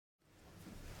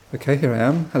Okay, here I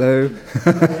am. Hello.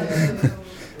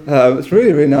 It's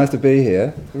really, really nice to be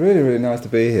here. Really, really nice to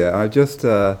be here. I just,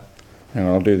 hang on,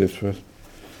 I'll do this first.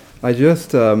 I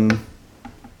just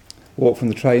walked from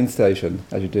the train station,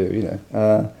 as you do, you know.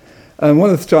 And one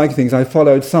of the striking things, I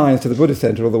followed signs to the Buddhist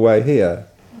Center all the way here.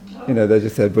 You know, they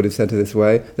just said Buddhist Center this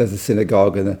way. There's a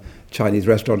synagogue and a Chinese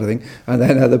restaurant, I think. And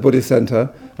then the Buddhist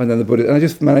Center, and then the Buddhist... And I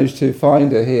just managed to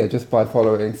find it here just by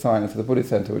following signs to the Buddhist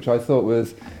Center, which I thought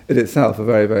was, in itself, a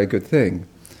very, very good thing.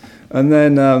 And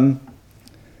then I'm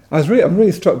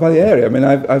really struck by the area. I mean,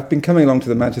 I've been coming along to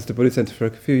the Manchester Buddhist Center for a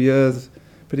few years,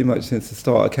 pretty much since the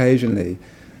start, occasionally.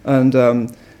 And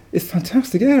it's a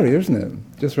fantastic area, isn't it?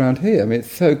 Just around here. I mean,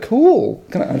 it's so cool.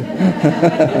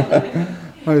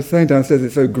 I was saying downstairs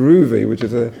it's so groovy, which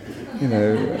is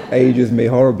ages me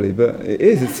horribly, but it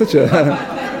is. It's such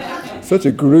a such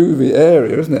a groovy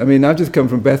area, isn't it? I mean, I've just come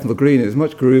from Bethnal Green. It's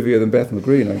much groovier than Bethnal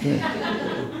Green, I think.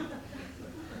 I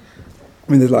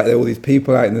mean, there's like all these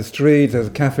people out in the streets. There's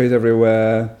cafes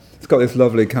everywhere. It's got this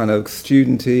lovely kind of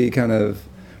studenty, kind of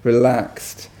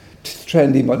relaxed,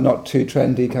 trendy but not too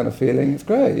trendy kind of feeling. It's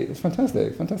great. It's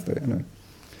fantastic. I know.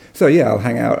 So yeah, I'll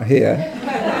hang out here.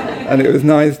 And it was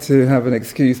nice to have an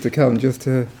excuse to come just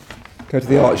to go to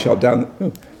the art shop down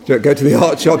the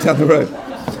road.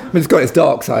 I mean, it's got its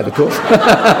dark side, of course.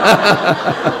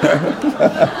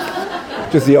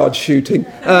 Just the odd shooting.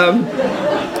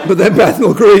 But then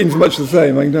Bethnal Green's much the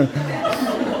same. I know.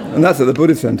 And that's at the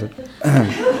Buddhist Center.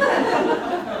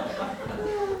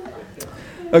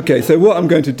 Okay, so what I'm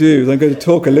going to do is I'm going to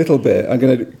talk a little bit. I'm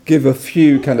going to give a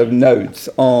few kind of notes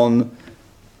on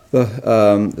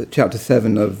the chapter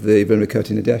 7 of the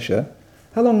Vimalakirti Nidesha.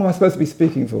 How long am I supposed to be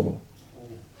speaking for?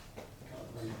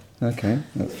 Okay,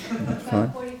 that's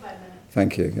fine. 45 minutes.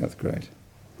 Thank you, that's great.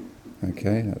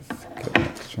 Okay,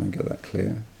 let's try and get that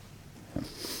clear.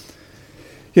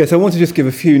 Yes, I want to just give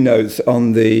a few notes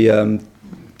on the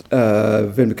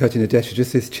Vimalakirti Nidesha,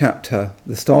 just this chapter,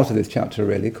 the start of this chapter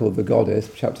really, called The Goddess,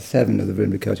 chapter 7 of the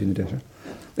Vimalakirti Nidesha.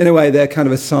 In a way, they're kind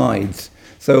of asides.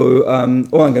 So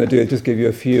all I'm going to do is just give you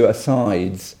a few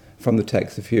asides from the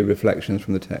text, a few reflections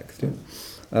from the text. Yeah?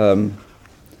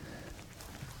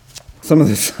 Some of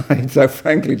the asides, I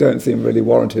frankly don't seem really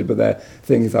warranted, but they're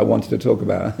things I wanted to talk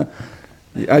about.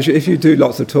 If you do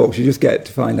lots of talks, you just get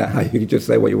to find out how you can just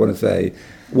say what you want to say,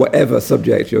 whatever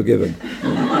subject you're given.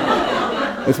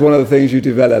 It's one of the things you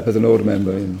develop as an order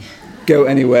member. You know. Go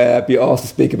anywhere, be asked to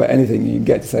speak about anything, you can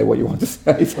get to say what you want to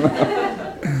say somehow.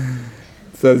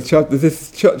 So chapter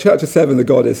 7, the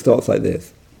Goddess, starts like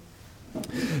this.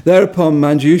 Thereupon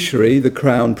Manjushri, the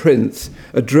crown prince,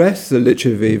 addressed the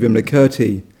Lichavi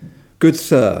Vimalakirti. Good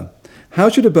sir, how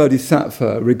should a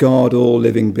bodhisattva regard all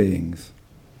living beings?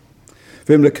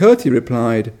 Vimalakirti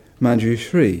replied,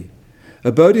 Manjushri,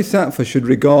 a bodhisattva should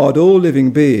regard all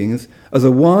living beings as a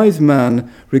wise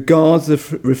man regards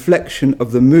the reflection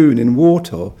of the moon in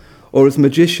water, or as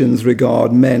magicians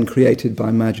regard men created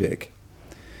by magic.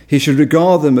 He should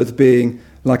regard them as being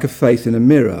like a face in a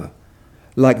mirror,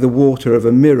 like the water of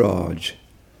a mirage,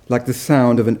 like the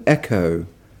sound of an echo,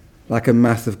 like a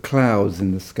mass of clouds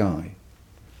in the sky.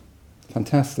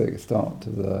 Fantastic start to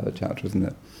the chapter, isn't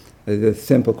it? It's a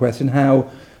simple question.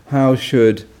 How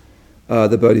should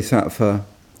the Bodhisattva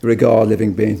regard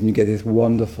living beings? And you get this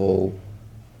wonderful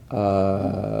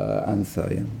answer,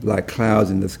 yeah? Like clouds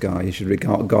in the sky. You should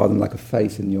regard them like a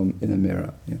face in a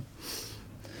mirror. Yeah?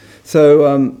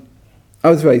 So I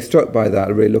was very struck by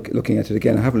that, really looking at it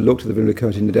again. I haven't looked at the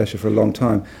Vimalakirti Nidesha for a long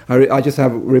time. I just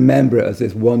remember it as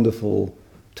this wonderful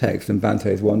text and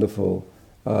Bante's wonderful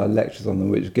lectures on them,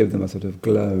 which give them a sort of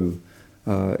glow,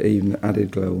 even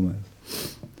added glow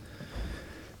almost.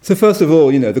 So first of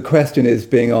all, the question is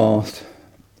being asked,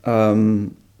 how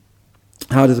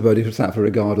does a bodhisattva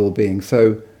regard all beings?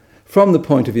 So from the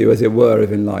point of view, as it were,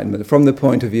 of enlightenment, from the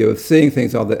point of view of seeing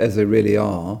things as they really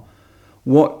are,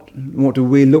 what do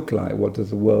we look like? What does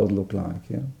the world look like?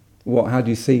 Yeah? How do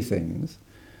you see things?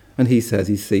 And he says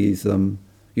he sees them.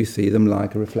 You see them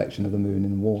like a reflection of the moon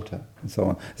in water, and so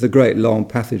on. There's a great long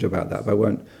passage about that, but I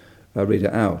won't read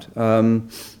it out.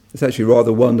 It's actually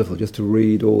rather wonderful just to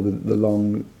read all the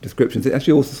long descriptions. It's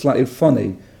actually also slightly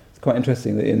funny. It's quite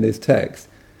interesting that in this text,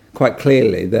 quite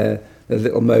clearly, there's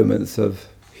little moments of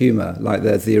humour, like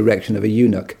there's the erection of a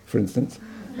eunuch, for instance.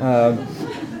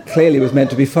 Clearly was meant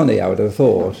to be funny, I would have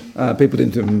thought. People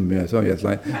didn't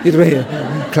like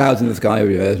clouds in the sky,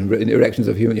 yes, and erections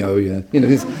of human, yeah.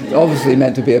 It's obviously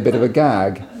meant to be a bit of a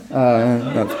gag.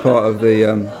 That's part of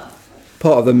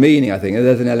the meaning, I think.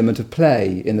 There's an element of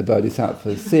play in the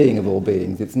Bodhisattva's seeing of all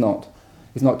beings. It's not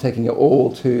taking it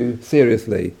all too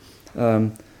seriously.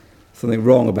 something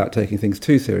wrong about taking things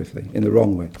too seriously, in the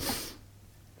wrong way.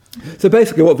 So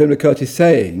basically what Vimalakirti is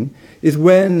saying is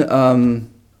when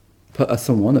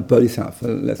someone, a bodhisattva,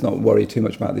 let's not worry too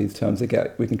much about these terms,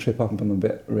 we can trip up on them a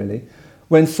bit, really.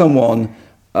 When someone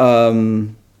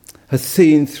has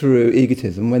seen through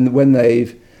egotism, when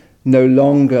they've no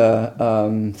longer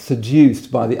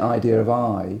seduced by the idea of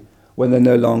I, when they're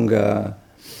no longer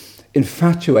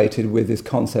infatuated with this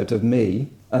concept of me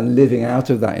and living out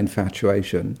of that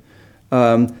infatuation,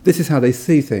 this is how they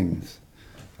see things.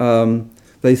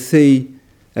 They see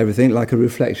everything like a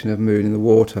reflection of moon in the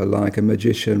water, like a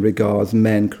magician regards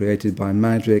men created by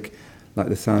magic, like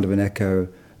the sound of an echo,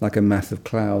 like a mass of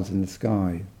clouds in the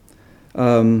sky.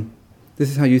 This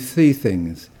is how you see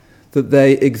things, that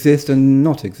they exist and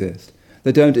not exist.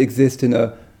 They don't exist in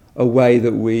a way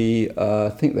that we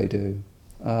think they do.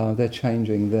 They're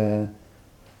changing,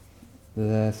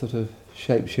 they're sort of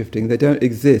shape-shifting. They don't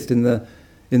exist in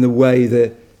the way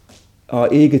that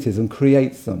our egotism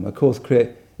creates them. Of course,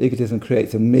 egotism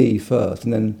creates a me first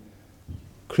and then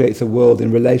creates a world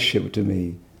in relationship to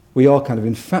me. We are kind of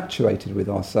infatuated with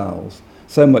ourselves,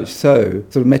 so much so,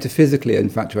 sort of metaphysically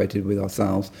infatuated with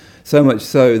ourselves, so much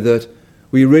so that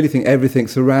we really think everything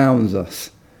surrounds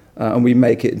us, and we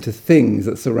make it into things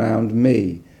that surround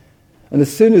me. And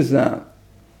as soon as that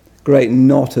great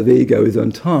knot of ego is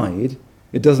untied,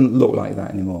 it doesn't look like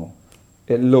that anymore.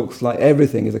 It looks like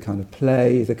everything is a kind of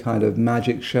play, is a kind of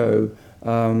magic show.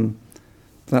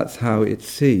 That's how it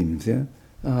seems, yeah?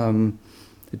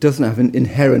 It doesn't have an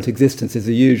inherent existence, is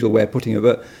the usual way of putting it,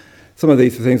 but some of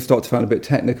these things start to sound a bit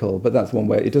technical, but that's one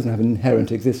way. It doesn't have an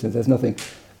inherent existence. There's nothing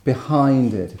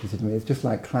behind it, if you see what I mean. It's just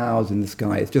like clouds in the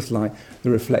sky. It's just like the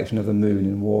reflection of the moon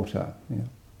in water.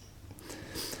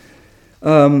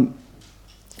 Yeah.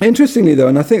 Interestingly, though,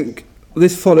 and I think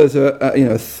this follows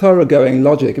a thoroughgoing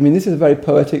logic. I mean, this is a very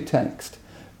poetic text,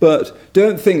 but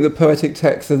don't think that poetic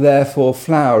texts are therefore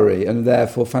flowery and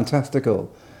therefore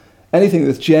fantastical. Anything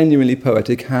that's genuinely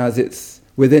poetic has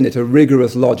within it a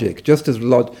rigorous logic, just as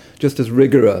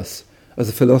rigorous as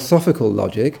a philosophical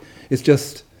logic. It's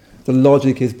just the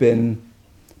logic has been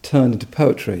turned into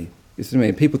poetry. You see what I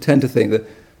mean? People tend to think that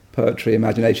poetry,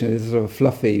 imagination, is a sort of a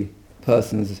fluffy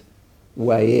person's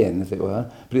way in, as it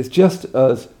were, but it's just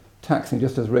as taxing,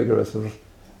 just as rigorous as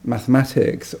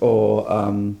mathematics or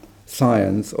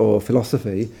science or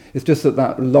philosophy. It's just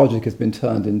that logic has been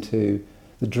turned into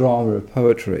the drama of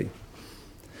poetry.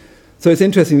 So it's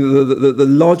interesting that the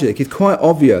logic is quite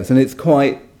obvious and it's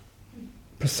quite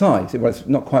precise. Well, it's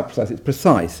not quite precise, it's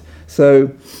precise.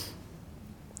 So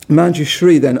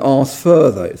Manjushri then asks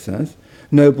further, it says,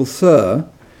 "Noble Sir,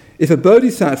 if a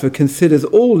bodhisattva considers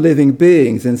all living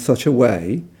beings in such a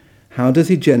way, how does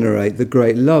he generate the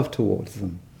great love towards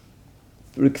them?"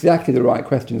 Exactly the right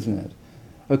question, isn't it?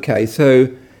 Okay, so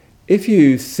if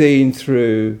you've seen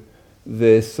through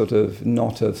this sort of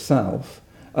knot of self,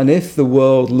 and if the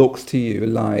world looks to you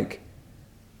like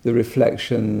the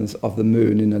reflections of the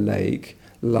moon in a lake,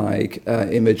 like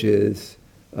images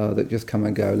that just come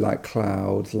and go, like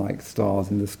clouds, like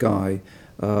stars in the sky,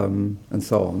 and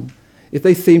so on, if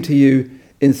they seem to you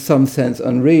in some sense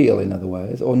unreal, in other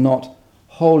ways, or not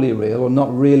wholly real, or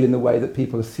not real in the way that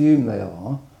people assume they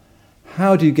are,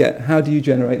 how do you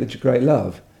generate the great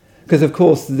love? Because of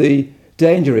course the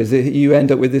danger is that you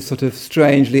end up with this sort of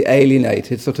strangely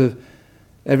alienated sort of,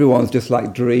 everyone's just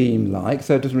like dream-like,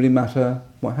 so it doesn't really matter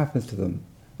what happens to them.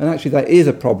 And actually that is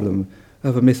a problem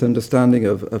of a misunderstanding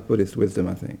of Buddhist wisdom,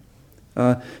 I think.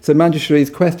 So Manjushri's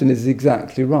question is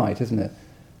exactly right, isn't it?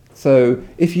 So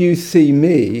if you see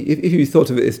me, if you thought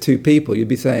of it as two people, you'd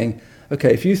be saying,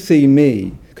 okay, if you see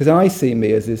me, because I see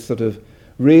me as this sort of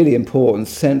really important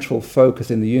central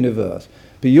focus in the universe,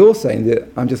 but you're saying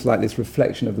that I'm just like this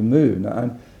reflection of the moon.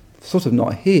 I'm sort of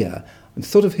not here. I'm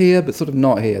sort of here, but sort of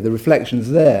not here. The reflection's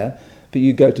there, but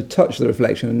you go to touch the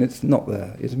reflection and it's not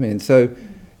there. You know what I mean? So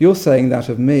you're saying that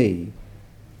of me.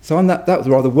 So that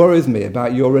rather worries me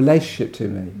about your relationship to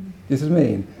me. You see what I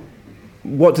mean?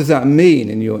 What does that mean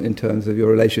in terms of your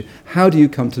relationship? How do you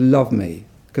come to love me?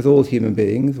 Because all human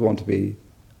beings want to be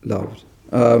loved.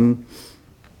 And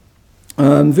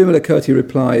Vimalakirti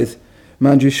replies,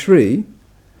 "Manjushri,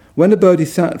 when a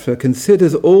bodhisattva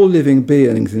considers all living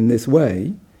beings in this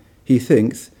way, he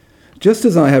thinks, just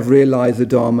as I have realized the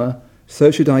Dharma,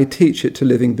 so should I teach it to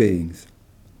living beings.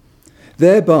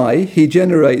 Thereby he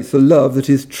generates the love that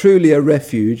is truly a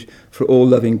refuge for all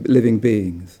living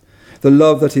beings, the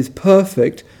love that is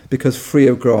perfect because free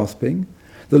of grasping,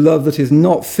 the love that is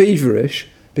not feverish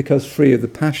because free of the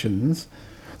passions,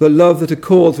 the love that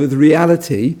accords with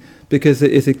reality because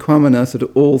it is equanimous at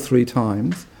all three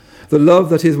times, the love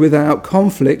that is without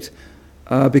conflict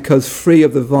because free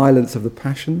of the violence of the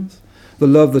passions. The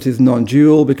love that is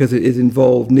non-dual because it is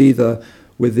involved neither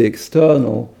with the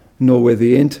external nor with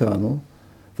the internal.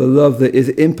 The love that is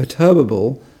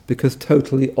imperturbable because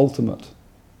totally ultimate.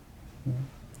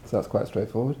 So that's quite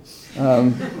straightforward.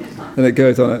 And it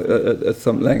goes on at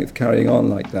some length, carrying on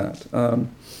like that.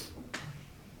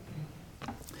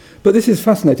 But this is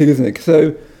fascinating, isn't it?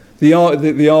 So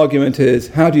the argument is,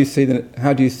 how do you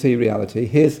see reality?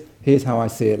 Here's how I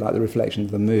see it, like the reflection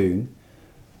of the moon.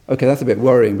 Okay, that's a bit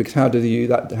worrying, because how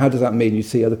does that mean you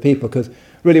see other people? Because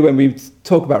really, when we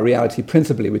talk about reality,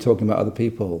 principally we're talking about other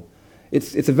people.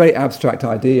 It's a very abstract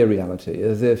idea, reality,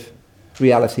 as if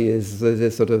reality is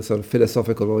this sort of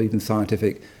philosophical or even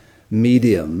scientific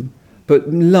medium, but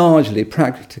largely,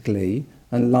 practically,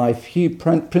 and life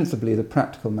principally is a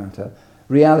practical matter.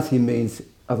 Reality means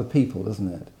other people,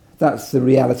 doesn't it? That's the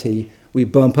reality we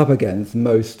bump up against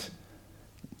most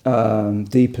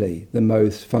deeply. The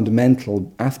most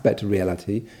fundamental aspect of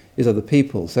reality is other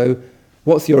people. So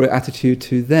what's your attitude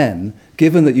to them,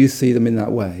 given that you see them in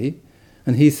that way?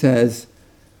 And he says,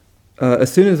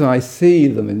 as soon as I see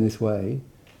them in this way,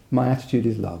 my attitude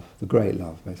is love, the great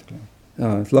love, basically.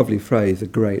 It's a lovely phrase, a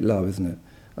great love, isn't it?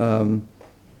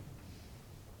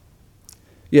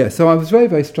 So I was very,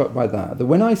 very struck by that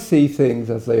when I see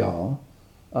things as they are,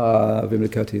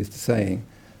 Vimalakirti is saying,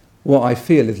 what I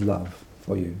feel is love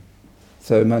for you.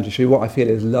 So Manjushri, what I feel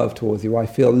is love towards you. I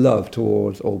feel love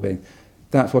towards all being.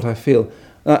 That's what I feel.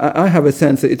 I have a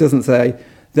sense that it doesn't say,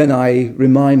 then I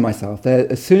remind myself that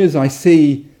as soon as I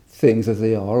see things as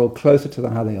they are, or closer to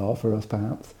how they are for us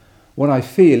perhaps, what I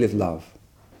feel is love.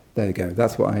 There you go,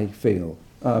 that's what I feel.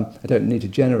 I don't need to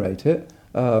generate it.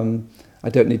 I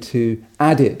don't need to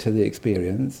add it to the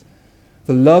experience.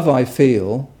 The love I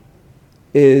feel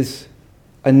is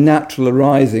a natural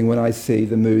arising when I see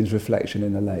the moon's reflection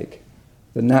in a lake.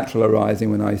 The natural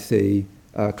arising when I see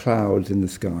clouds in the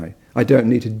sky. I don't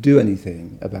need to do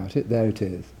anything about it. There it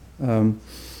is.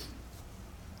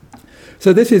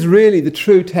 So this is really the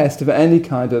true test of any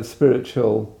kind of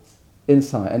spiritual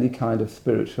insight, any kind of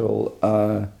spiritual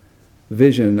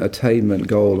vision, attainment,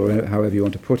 goal, or however you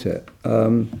want to put it.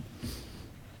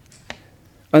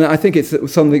 And I think it's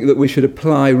something that we should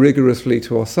apply rigorously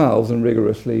to ourselves and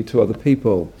rigorously to other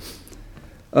people.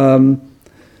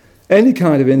 Any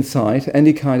kind of insight,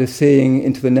 any kind of seeing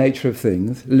into the nature of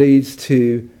things leads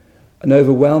to an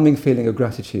overwhelming feeling of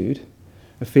gratitude,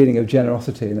 a feeling of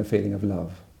generosity, and a feeling of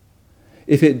love.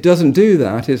 If it doesn't do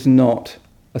that, it's not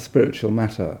a spiritual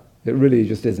matter. It really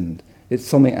just isn't. It's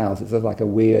something else. It's like a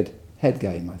weird head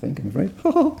game, I think, I'm afraid.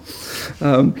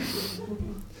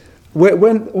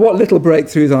 What little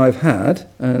breakthroughs I've had,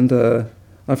 and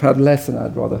I've had less than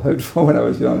I'd rather hoped for when I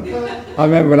was young. I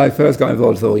remember when I first got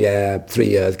involved, I thought, 3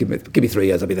 years, give me 3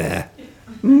 years, I'll be there.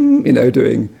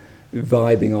 Vibing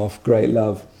off great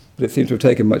love. But it seems to have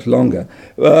taken much longer.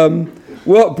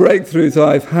 What breakthroughs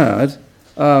I've had,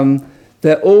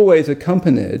 they're always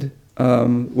accompanied,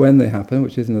 when they happen,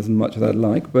 which isn't as much as I'd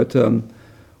like, but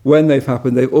when they've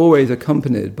happened, they've always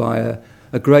accompanied by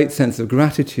a great sense of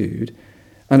gratitude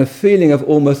and a feeling of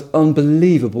almost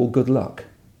unbelievable good luck.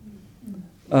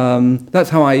 That's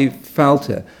how I felt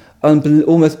it.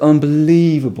 Almost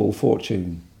unbelievable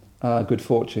fortune, good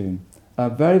fortune.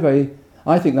 Very, very,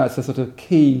 I think that's a sort of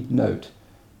key note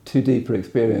to deeper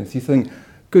experience. You think,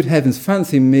 good heavens,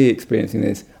 fancy me experiencing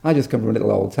this. I just come from a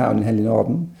little old town in Henley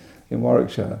Norden in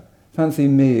Warwickshire. Fancy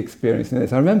me experiencing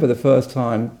this. I remember the first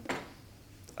time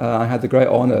I had the great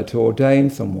honour to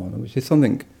ordain someone, which is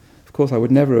something, of course, I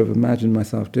would never have imagined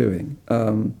myself doing.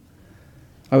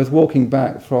 I was walking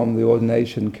back from the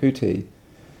ordination Kuti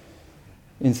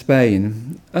in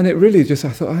Spain, and it really just, I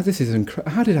thought, this is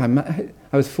incredible. How did I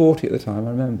was 40 at the time,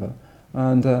 I remember,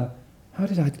 and how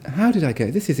did I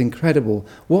go? This is incredible.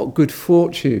 What good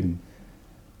fortune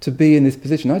to be in this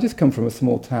position. I just come from a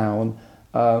small town.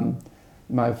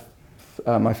 My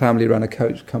family ran a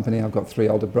coach company. I've got 3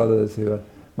 older brothers who are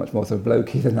much more sort of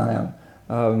blokey than I am.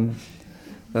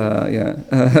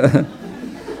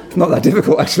 It's not that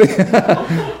difficult, actually,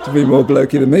 to be more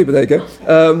blokey than me, but there you go.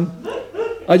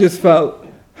 I just felt,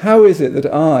 how is it that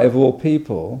I, of all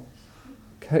people,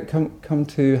 come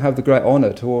to have the great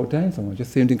honour to ordain someone? It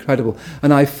just seemed incredible.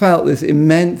 And I felt this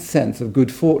immense sense of good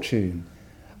fortune,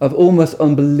 of almost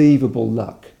unbelievable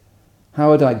luck.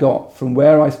 How had I got from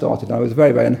where I started? I was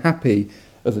very, very unhappy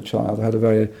as a child. I had a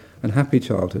very unhappy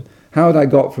childhood. How had I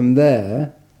got from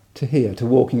there to here, to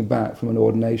walking back from an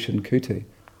ordination Kuti?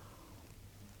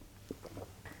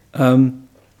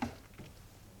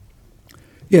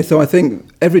 So I think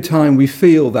every time we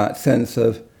feel that sense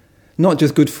of not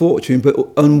just good fortune, but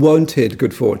unwanted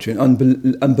good fortune,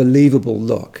 unbelievable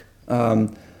luck.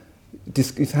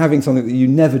 It's having something that you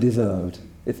never deserved.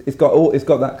 It's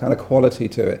got that kind of quality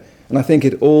to it, and I think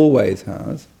it always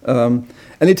has.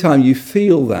 Anytime you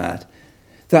feel that,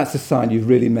 that's a sign you're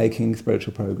really making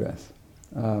spiritual progress.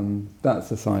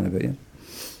 That's a sign of it.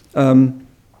 Yeah?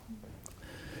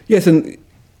 Yes, and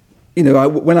when I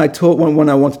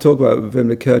want to talk about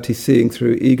Vimalakirti seeing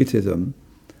through egotism,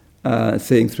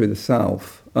 seeing through the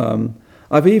self, I'm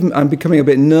becoming a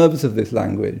bit nervous of this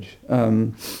language.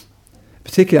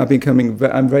 Particularly,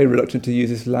 I'm very reluctant to use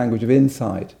this language of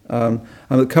insight. I'm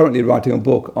currently writing a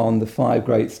book on the 5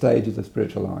 great stages of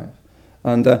spiritual life,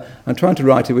 and I'm trying to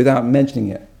write it without mentioning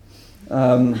it.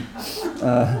 Not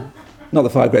the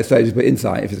 5 great stages, but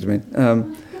insight, if you know what I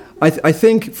mean. I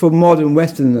think for modern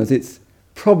Westerners, it's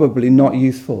probably not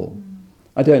useful.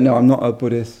 I don't know. I'm not a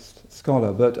Buddhist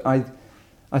scholar, but I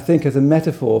think as a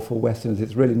metaphor for Westerners,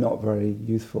 it's really not very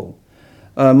useful.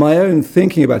 My own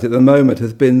thinking about it at the moment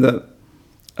has been that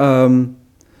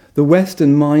the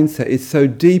Western mindset is so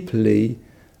deeply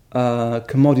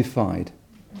commodified.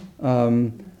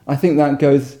 I think that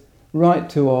goes right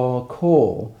to our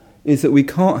core, is that we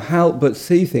can't help but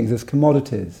see things as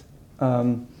commodities.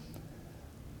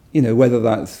 Whether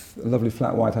that's a lovely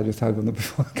flat white I just had from the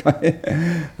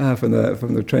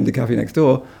trendy cafe next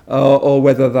door, or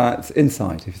whether that's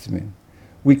insight, if you mean.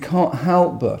 We can't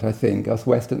help but, I think, us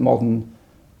modern,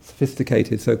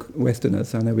 sophisticated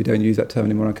Westerners, I know we don't use that term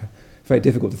anymore, it's very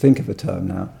difficult to think of the term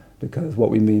now, because what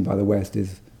we mean by the West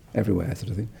is everywhere, sort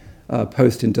of thing,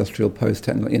 post-industrial,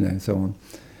 post-technological, so on,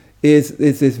 is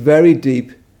this very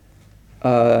deep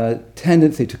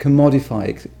tendency to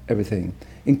commodify everything,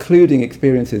 including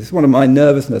experiences. It's one of my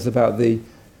nervousness about the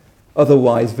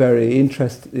otherwise very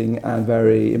interesting and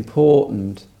very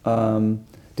important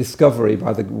discovery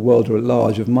by the world at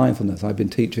large of mindfulness. I've been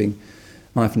teaching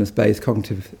mindfulness-based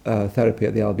cognitive therapy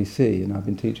at the LBC, and I've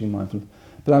been teaching mindfulness.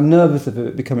 But I'm nervous of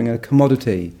it becoming a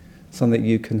commodity, something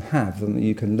you can have, something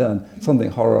you can learn, something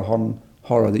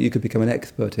horror that you could become an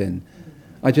expert in.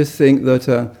 I just think that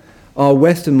our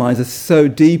Western minds are so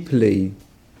deeply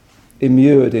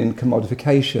immured in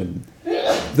commodification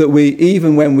that we,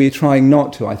 even when we're trying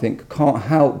not to, I think, can't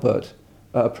help but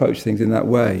approach things in that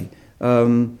way.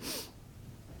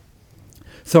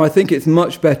 So I think it's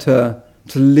much better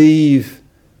to leave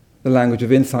the language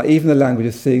of insight, even the language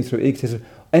of seeing through egotism,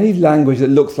 any language that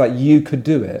looks like you could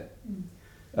do it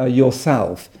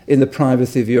yourself in the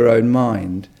privacy of your own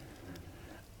mind.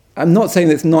 I'm not saying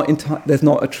there's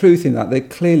not a truth in that. There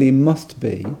clearly must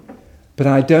be, but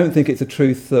I don't think it's a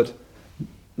truth that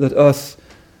us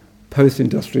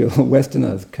post-industrial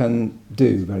Westerners can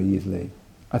do very easily.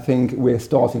 I think we're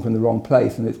starting from the wrong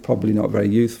place, and it's probably not very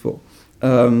useful.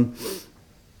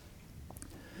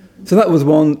 So that was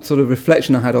one sort of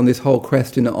reflection I had on this whole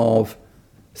question of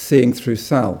seeing through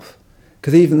self,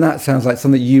 because even that sounds like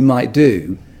something you might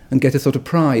do and get a sort of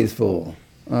prize for.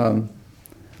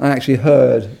 I actually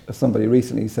heard of somebody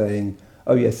recently saying,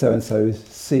 "Oh yes, so-and-so's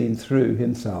seen through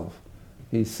himself.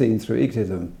 He's seen through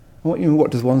egotism." What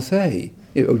does one say?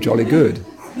 Oh, jolly good.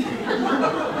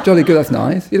 Jolly good, that's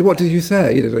nice. What did you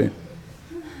say? It's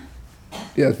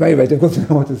very, very difficult to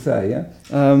know what to say, yeah?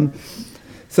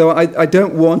 So I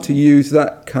don't want to use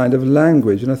that kind of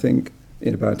language, and I think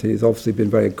Bhante has obviously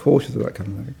been very cautious of that kind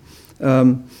of language.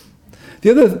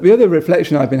 The other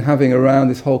reflection I've been having around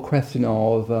this whole question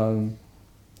of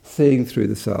seeing through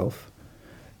the self,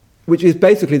 which is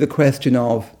basically the question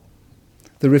of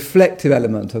the reflective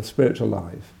element of spiritual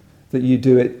life, that you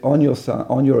do it on your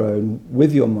own,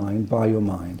 with your mind, by your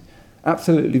mind.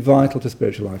 Absolutely vital to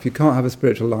spiritual life. You can't have a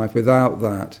spiritual life without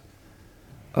that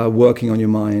working on your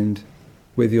mind,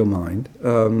 with your mind.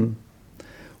 One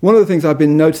of the things I've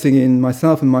been noticing in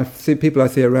myself and people I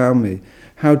see around me,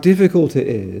 how difficult it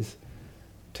is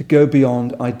to go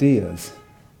beyond ideas.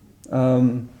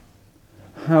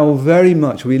 How very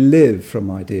much we live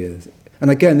from ideas. And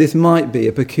again, this might be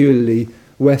a peculiarly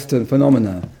Western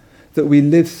phenomena, that we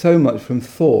live so much from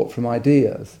thought, from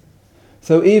ideas.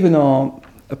 So even our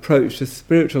approach to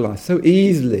spiritual life so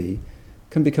easily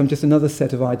can become just another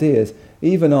set of ideas.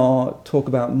 Even our talk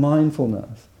about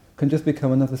mindfulness can just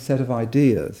become another set of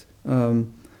ideas.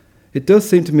 It does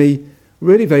seem to me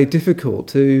really very difficult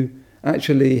to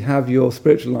actually have your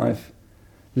spiritual life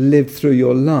lived through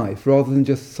your life rather than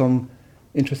just some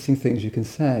interesting things you can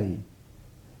say.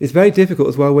 It's very difficult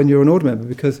as well when you're an order member,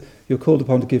 because you're called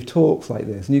upon to give talks like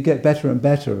this, and you get better and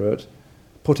better at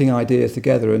putting ideas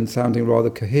together and sounding rather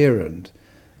coherent.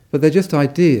 but they're just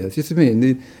ideas. You see what I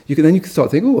mean? You can start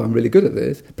thinking, oh, I'm really good at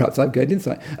this. Perhaps I've gained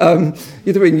insight. You know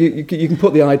what I mean? You can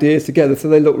put the ideas together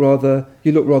so you look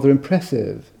rather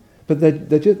impressive. But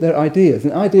they're ideas,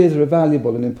 and ideas are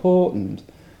valuable and important.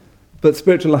 But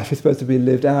spiritual life is supposed to be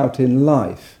lived out in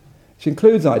life, which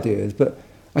includes ideas. But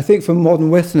I think for modern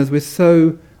Westerners, we're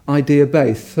so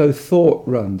idea-based, so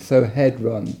thought-run, so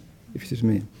head-run, if you see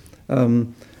what I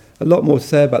mean. A lot more to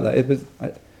say about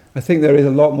that. I think there is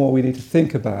a lot more we need to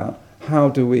think about. How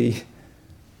do we,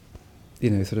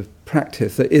 sort of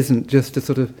practice that isn't just a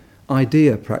sort of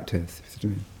idea practice, if you see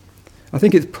what I mean. I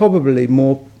think it's probably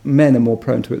men are more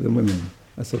prone to it than women,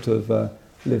 a sort of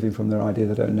living from their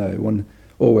ideas. I don't know. One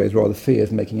always rather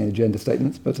fears making any gender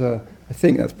statements, but I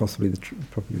think that's possibly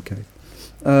probably the case.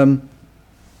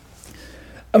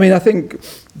 I think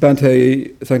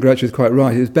Bhante Sangharakshari is quite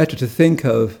right. It's better to think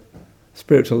of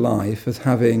spiritual life as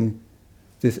having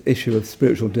this issue of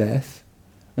spiritual death,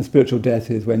 and spiritual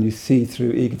death is when you see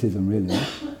through egotism, really,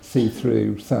 see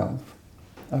through self.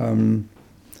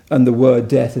 And the word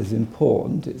death is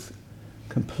important. It's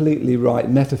completely right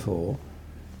metaphor.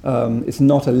 It's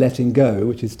not a letting go,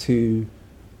 which is too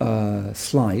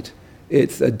slight.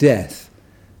 It's a death,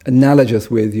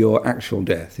 analogous with your actual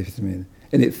death, if you see what I mean.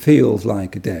 And it feels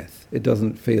like a death. It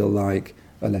doesn't feel like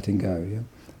a letting go.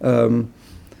 Yeah?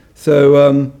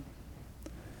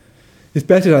 It's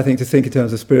better, I think, to think in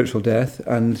terms of spiritual death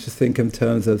and to think in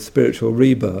terms of spiritual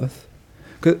rebirth.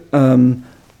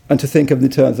 And to think of in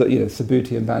terms of,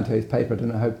 Subhuti and Bhante's paper, I don't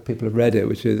know how people have read it,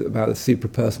 which is about the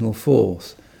suprapersonal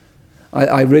force.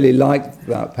 I really liked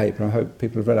that paper. I hope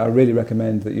people have read it. I really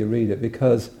recommend that you read it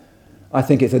because I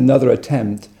think it's another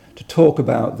attempt to talk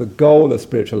about the goal of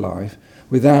spiritual life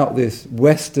without this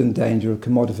Western danger of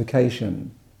commodification,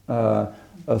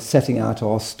 of setting out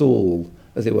our stall,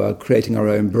 as it were, creating our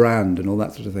own brand and all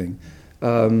that sort of thing.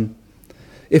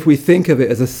 If we think of it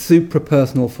as a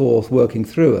suprapersonal force working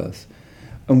through us,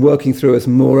 and working through us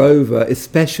moreover,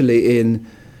 especially in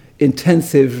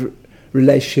intensive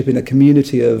relationship in a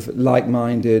community of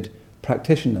like-minded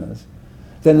practitioners,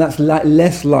 then that's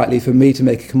less likely for me to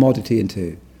make a commodity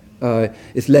into.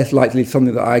 It's less likely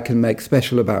something that I can make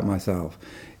special about myself.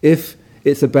 If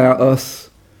it's about us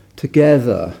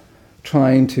together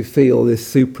trying to feel this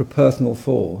suprapersonal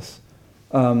force,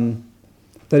 then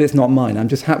it's not mine. I'm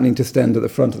just happening to stand at the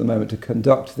front at the moment to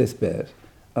conduct this bit.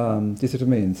 Do you see what I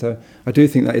mean? So I do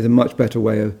think that is a much better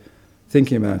way of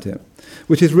thinking about it,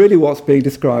 which is really what's being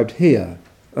described here.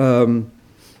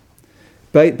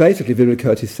 Basically,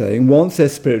 Vimalakirti is saying, once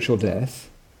there's spiritual death,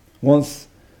 once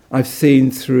I've seen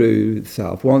through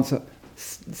self, once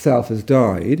self has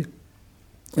died,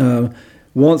 then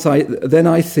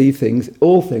I see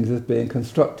all things as being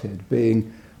constructed,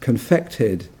 being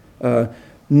confected,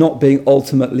 not being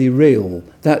ultimately real.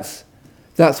 That's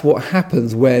what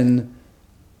happens when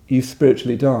you've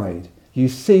spiritually died. You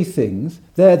see things,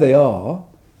 there they are,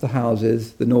 the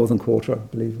houses, the northern quarter, I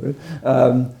believe,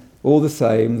 all the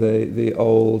same, the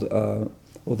old,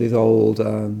 all these old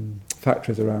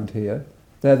factories around here,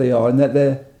 there they are, and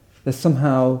they're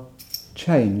somehow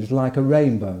changed like a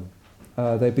rainbow.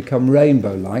 They become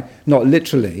rainbow-like, not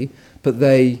literally, but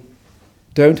they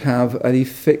don't have any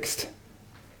fixed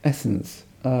essence.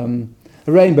 A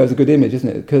rainbow is a good image, isn't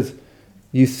it? Because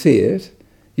you see it,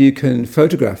 you can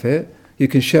photograph it, you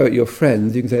can show it your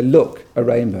friends, you can say, look, a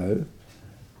rainbow,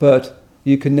 but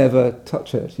you can never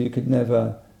touch it. You could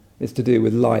never. It's to do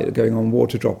with light going on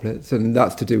water droplets, and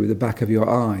that's to do with the back of your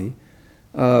eye.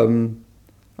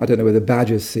 I don't know whether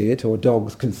badgers see it or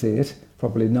dogs can see it.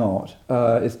 Probably not.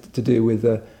 It's to do with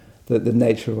the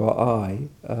nature of our eye.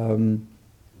 And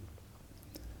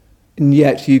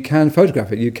yet you can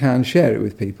photograph it, you can share it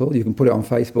with people, you can put it on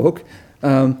Facebook.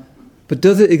 But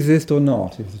does it exist or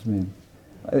not? If you see what I mean.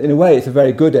 In a way, it's a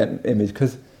very good image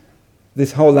because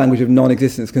this whole language of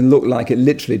non-existence can look like it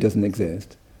literally doesn't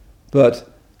exist. But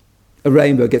a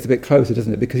rainbow gets a bit closer,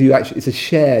 doesn't it? Because it's a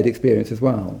shared experience as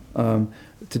well,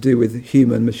 to do with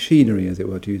human machinery, as it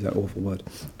were, to use that awful word.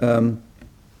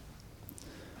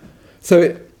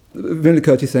 So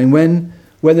Vimalakirti is saying when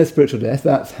there's spiritual death,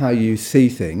 that's how you see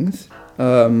things.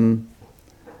 And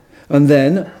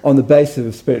then, on the basis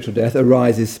of spiritual death,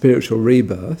 arises spiritual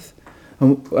rebirth.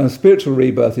 And spiritual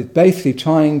rebirth is basically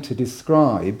trying to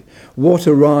describe what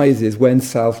arises when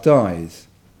self dies.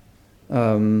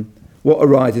 What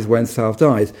arises when self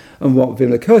dies. And what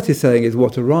Vimalakirti is saying is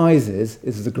what arises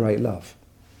is the great love.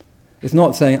 It's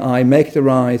not saying I make it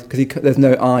arise, because there's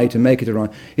no I to make it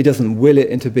arise. He doesn't will it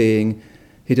into being.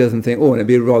 He doesn't think, and it'd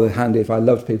be rather handy if I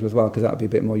loved people as well, because that would be a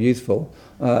bit more useful.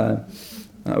 That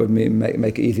would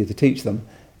make it easier to teach them.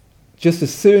 Just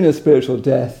as soon as spiritual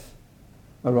death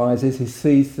arises. He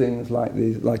sees things like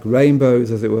these, like rainbows,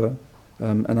 as it were,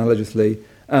 analogously,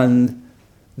 and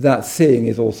that seeing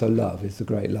is also love. It's the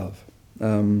great love.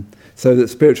 So that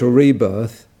spiritual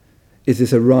rebirth is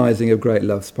this arising of great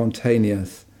love,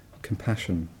 spontaneous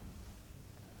compassion.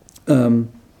 So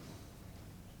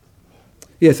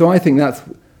I think that's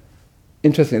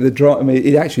interesting.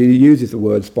 It actually uses the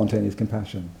word spontaneous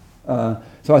compassion.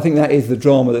 So I think that is the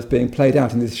drama that's being played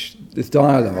out in this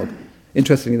dialogue.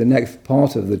 Interestingly, the next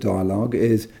part of the dialogue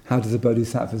is how does the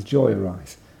bodhisattva's joy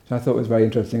arise? Which I thought was very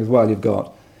interesting as well. You've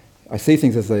got, I see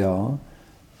things as they are,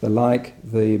 they're like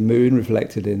the moon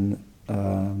reflected in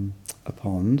a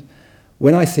pond.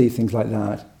 When I see things like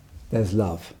that, there's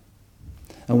love.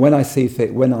 And when I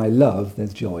love,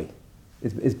 there's joy.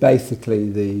 It's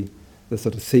basically the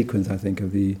sort of sequence, I think,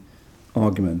 of the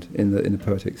argument in the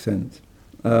poetic sense.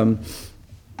 I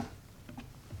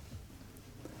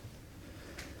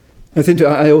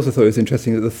also thought it was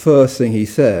interesting that the first thing he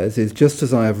says is, just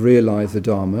as I have realised the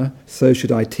Dharma, so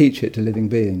should I teach it to living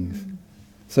beings.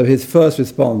 So his first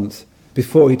response,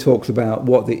 before he talks about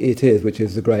what it is, which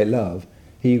is the great love,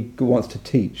 he wants to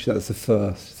teach. That's the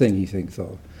first thing he thinks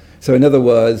of. So in other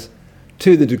words,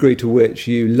 to the degree to which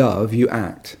you love, you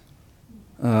act.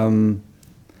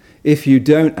 If you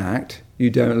don't act, you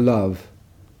don't love.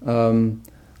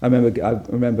 I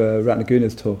remember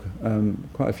Ratnaguna's talk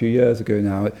quite a few years ago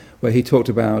now, where he talked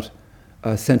about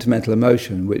sentimental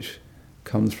emotion, which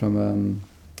comes from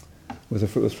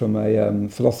was from a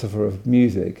philosopher of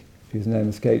music whose name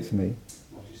escapes me.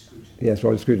 Roger Scruton. Yes,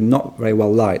 Roger Scruton. Not very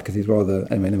well liked because he's rather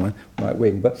right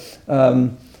wing, but.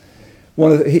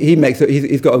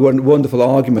 He's got a wonderful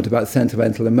argument about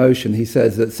sentimental emotion. He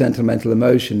says that sentimental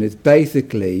emotion is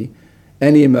basically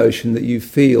any emotion that you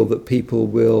feel that people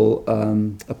will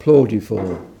applaud you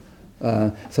for.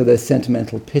 So there's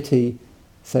sentimental pity,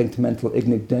 sentimental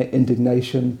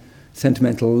indignation,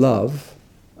 sentimental love,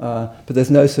 but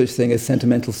there's no such thing as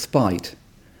sentimental spite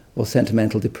or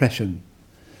sentimental depression.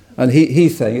 And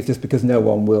he's saying it's just because no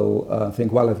one will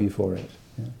think well of you for it.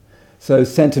 Yeah. So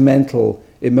sentimental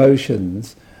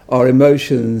emotions are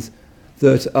emotions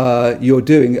that you're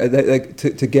doing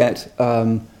to get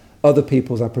other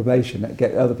people's approbation,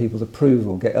 get other people's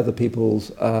approval, get other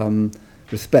people's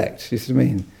respect. You see what I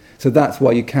mean? So that's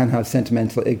why you can have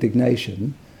sentimental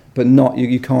indignation, but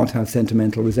you can't have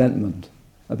sentimental resentment,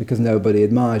 because nobody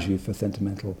admires you for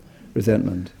sentimental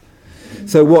resentment.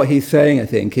 So what he's saying, I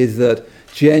think, is that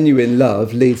genuine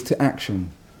love leads to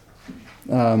action.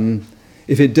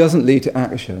 If it doesn't lead to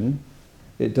action,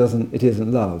 it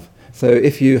isn't love. So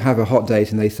if you have a hot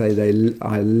date and they say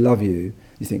I love you,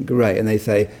 you think great, and they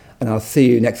say, and I'll see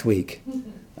you next week.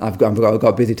 I've got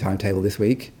a busy timetable this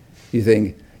week. You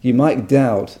think you might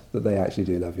doubt that they actually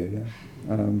do love you.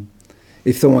 Yeah?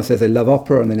 If someone says they love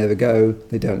opera and they never go,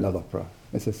 they don't love opera.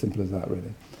 It's as simple as that,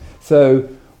 really. So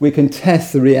we can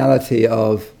test the reality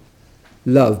of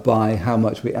love by how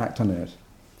much we act on it.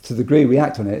 To the degree we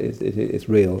act on it, it's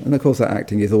real. And of course that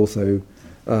acting is also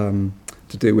to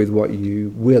do with what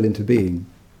you will into being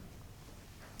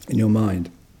in your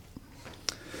mind.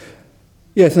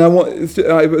 Yes, and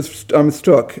I'm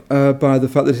struck by the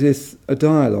fact that it is a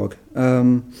dialogue.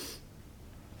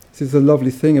 This is a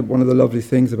lovely thing. One of the lovely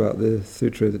things about the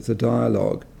sutra is it's a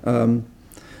dialogue.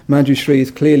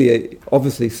 Manjushri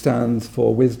obviously stands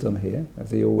for wisdom here,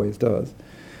 as he always does.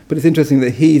 But it's interesting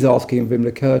that he's asking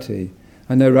Vimalakirti.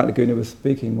 I know Ratnaguna was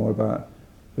speaking more about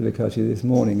Vimalakirti this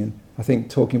morning, and I think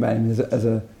talking about him as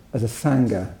a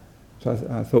sangha, which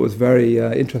I thought was very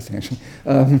interesting, actually.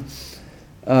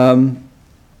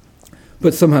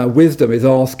 But somehow wisdom is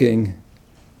asking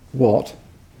what?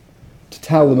 To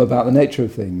tell them about the nature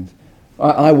of things.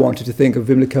 I wanted to think of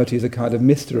Vimalakirti as a kind of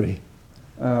mystery,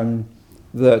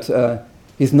 that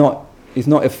he's not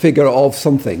a figure of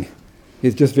something.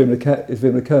 He's just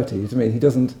Vimalakirti. You know what I mean? He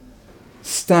doesn't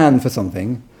stand for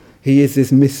something. He is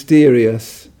this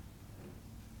mysterious ...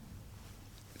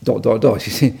 You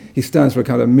see, he stands for a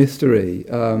kind of mystery,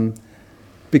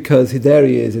 because there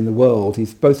he is in the world. He's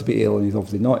supposed to be ill, and he's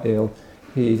obviously not ill.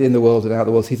 He's in the world and out of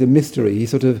the world. He's a mystery. He's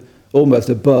sort of almost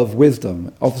above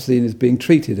wisdom, obviously, and is being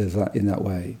treated as that in that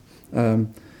way.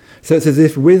 So it's as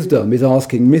if wisdom is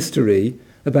asking mystery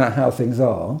about how things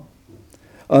are,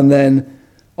 and then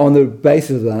on the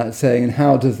basis of that saying, and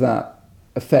how does that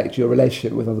affect your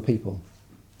relationship with other people?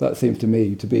 That seems to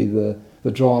me to be the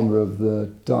drama of the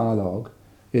dialogue,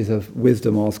 is of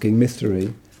wisdom asking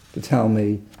mystery to tell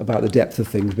me about the depth of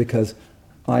things, because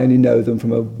I only know them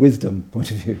from a wisdom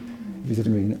point of view. You see what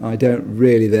I mean? I don't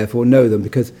really, therefore, know them,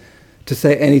 because to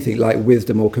say anything like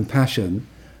wisdom or compassion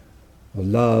or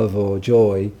love or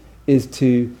joy is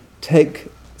to take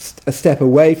a step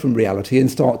away from reality and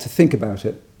start to think about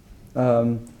it.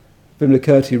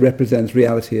 Vimalakirti represents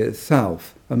reality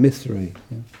itself, a mystery.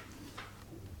 Yeah.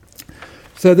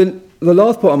 So the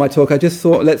last part of my talk, I just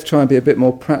thought let's try and be a bit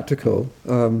more practical,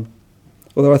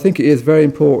 although I think it is very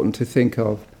important to think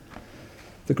of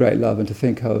the great love and to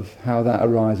think of how that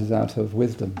arises out of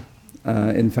wisdom.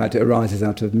 In fact, it arises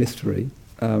out of mystery.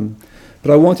 But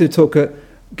I wanted to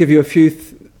give you a few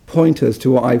pointers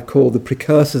to what I've called the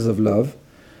precursors of love,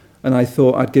 and I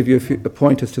thought I'd give you a few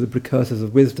pointers to the precursors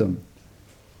of wisdom.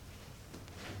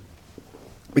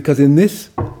 Because in this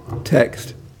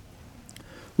text,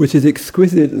 which is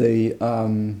exquisitely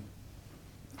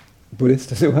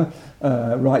Buddhist, as it were,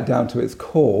 right down to its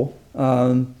core,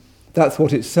 that's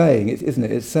what it's saying, isn't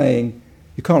it? It's saying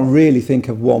you can't really think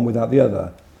of one without the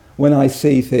other. When I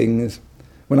see things,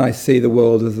 when I see the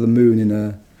world as the moon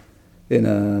in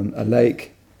a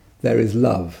lake, there is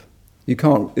love. You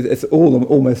can't. It's all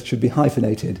almost should be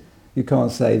hyphenated. You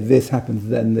can't say this happens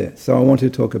then this. So I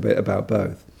wanted to talk a bit about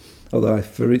both. Although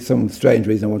for some strange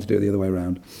reason I want to do it the other way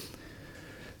around.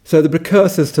 So the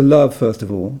precursors to love, first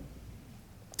of all.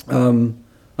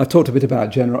 I've talked a bit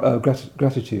about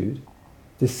gratitude,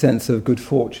 this sense of good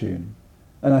fortune.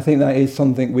 And I think that is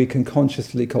something we can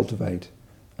consciously cultivate.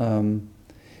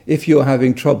 If you're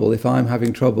having trouble, if I'm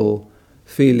having trouble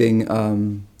feeling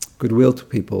goodwill to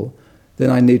people, then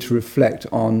I need to reflect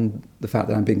on the fact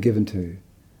that I'm being given to.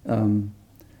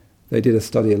 They did a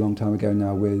study a long time ago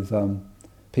now with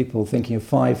people thinking of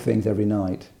 5 things every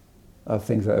night of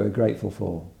things that they were grateful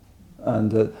for.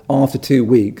 And after 2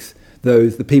 weeks,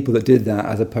 the people that did that,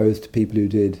 as opposed to people who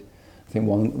did, I think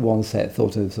one set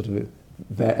thought of sort of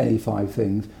any 5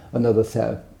 things, another set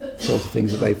of sorts of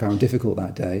things that they found difficult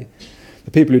that day.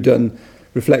 The people who'd done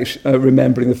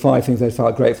remembering the 5 things they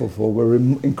felt grateful for were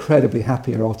incredibly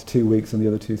happier after 2 weeks than the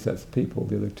other 2 sets of people,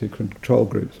 the other 2 control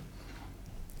groups.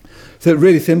 So it's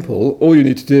really simple. All you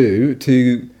need to do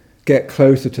to get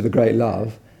closer to the great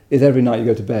love is every night you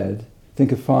go to bed,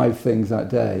 think of 5 things that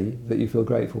day that you feel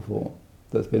grateful for,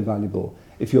 that's been valuable.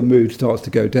 If your mood starts to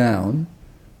go down,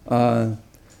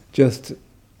 just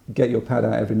get your pad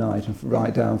out every night and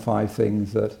write down 5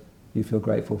 things that you feel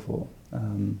grateful for.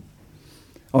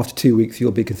 After 2 weeks,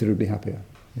 you'll be considerably happier.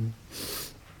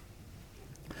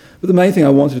 But the main thing I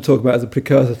wanted to talk about as a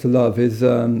precursor to love is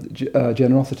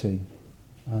generosity.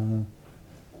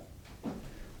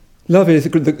 Love is.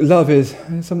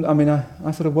 I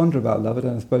sort of wonder about love.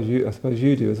 I suppose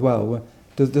you do as well.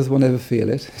 Does one ever feel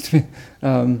it?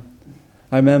 I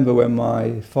remember when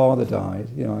my father died.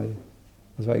 I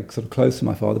was very sort of close to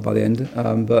my father by the end,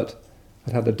 but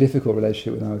I'd had a difficult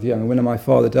relationship when I was young. And when my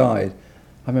father died,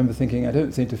 I remember thinking, I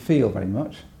don't seem to feel very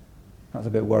much. That was a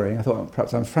bit worrying. I thought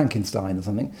perhaps I'm Frankenstein or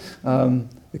something.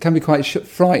 It can be quite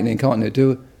frightening, can't it?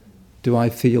 Do I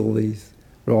feel these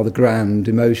rather grand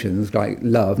emotions like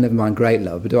love, never mind great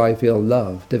love, but do I feel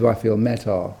love? Do I feel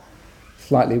metta?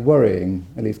 Slightly worrying,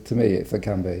 at least to me, if it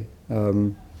can be.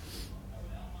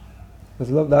 There's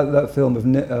that film of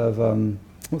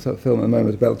what's that film at the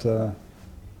moment about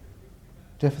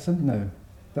Jefferson?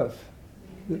 No,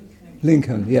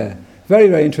 Lincoln. Yeah, very,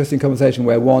 very interesting conversation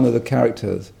where one of the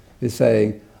characters is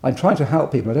saying, "I'm trying to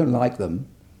help people. I don't like them."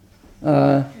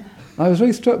 I was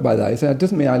really struck by that. He said, "It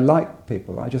doesn't mean I like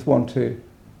people. I just want to.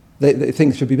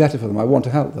 Things should be better for them. I want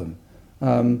to help them."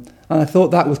 And I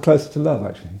thought that was closer to love,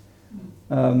 actually.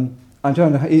 I'm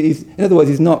trying to. In other words,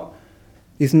 he's not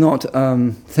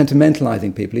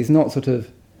sentimentalizing people. He's not sort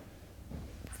of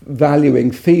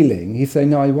valuing feeling. He's saying,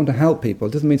 "No, I want to help people."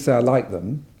 It doesn't mean to say I like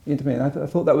them. You know what I mean? I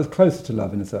thought that was closer to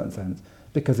love in a certain sense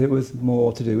because it was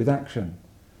more to do with action.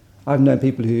 I've known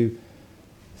people who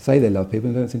say they love people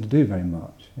and don't seem to do very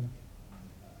much.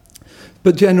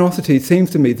 But generosity seems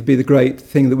to me to be the great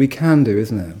thing that we can do,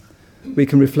 isn't it? We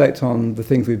can reflect on the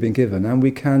things we've been given and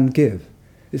we can give.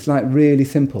 It's like really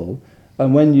simple.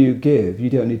 And when you give, you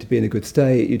don't need to be in a good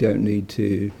state, you don't need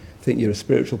to think you're a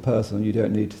spiritual person, you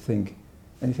don't need to think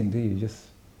anything, do you? You just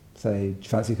say, "Do you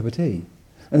fancy a cup of tea?"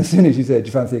 And as soon as you say, "Do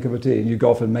you fancy a cup of tea?" and you go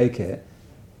off and make it,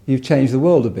 you've changed the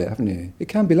world a bit, haven't you? It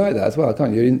can be like that as well,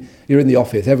 can't you? You're in the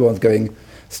office, everyone's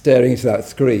staring into that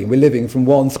screen. We're living from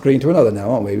one screen to another now,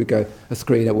 aren't we? We go a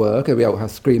screen at work, and we have a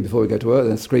screen before we go to work,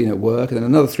 then a screen at work, and then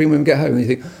another screen when we get home. And you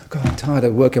think, "God, I'm tired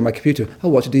of working on my computer.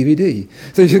 I'll watch a DVD."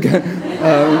 So you should go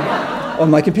on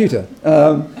my computer.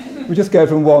 We just go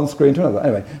from one screen to another.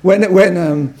 Anyway,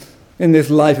 when in this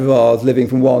life of ours, living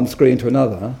from one screen to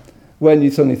another, when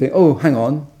you suddenly think, "Oh, hang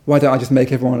on, why don't I just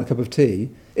make everyone a cup of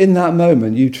tea?" In that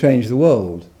moment, you change the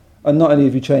world. And not only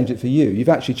have you changed it for you, you've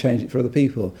actually changed it for other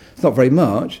people. It's not very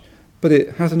much, but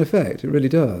it has an effect. It really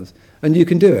does. And you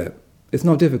can do it. It's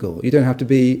not difficult. You don't have to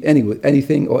be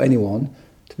anything or anyone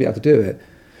to be able to do it.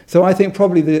 So I think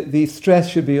probably the stress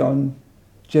should be on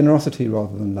generosity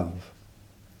rather than love.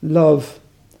 Love,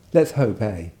 let's hope,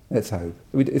 Let's hope.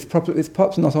 It's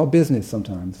perhaps not our business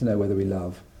sometimes to know whether we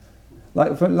love.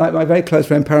 Like my very close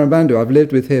friend Parambandhu, I've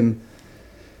lived with him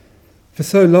for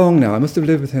so long now. I must have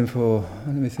lived with him for,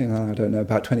 let me think, I don't know,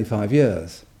 about 25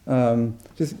 years.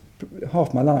 Just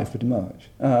half my life, pretty much.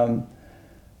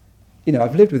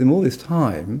 I've lived with him all this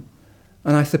time,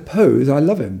 and I suppose I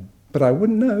love him, but I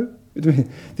wouldn't know.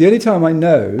 The only time I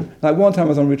know, like one time I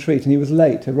was on retreat and he was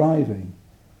late arriving.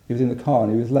 He was in the car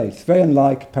and he was late. It's very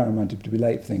unlike Parambandhu to be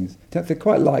late for things. They're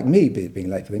quite like me being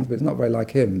late for things, but it's not very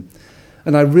like him.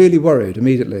 And I really worried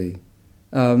immediately.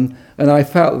 And I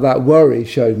felt that worry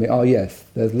showed me, oh yes,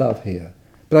 there's love here.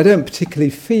 But I don't particularly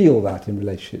feel that in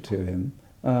relationship to him.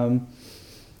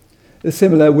 It's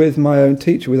similar with my own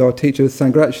teacher, with our teacher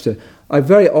Sangharakshita. I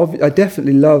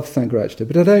definitely love Sangharakshita,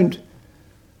 but I don't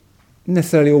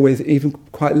necessarily always even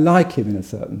quite like him in a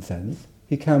certain sense.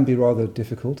 He can be rather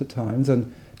difficult at times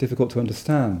and difficult to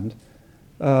understand.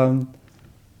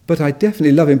 But I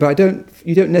definitely love him, but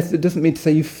it doesn't mean to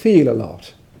say you feel a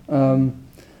lot.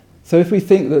 So if we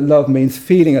think that love means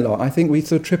feeling a lot, I think we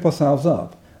sort of trip ourselves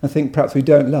up and think perhaps we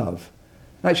don't love.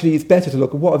 Actually, it's better to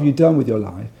look at what have you done with your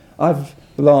life.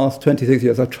 The last 26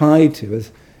 years, I've tried to,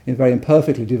 very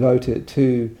imperfectly, devote it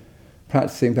to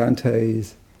practicing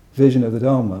Bhante's vision of the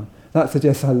Dharma. That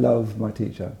suggests I love my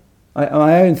teacher.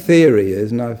 My own theory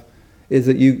is that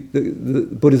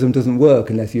Buddhism doesn't work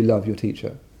unless you love your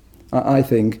teacher. I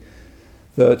think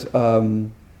that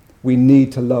we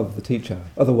need to love the teacher.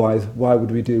 Otherwise, why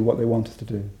would we do what they want us to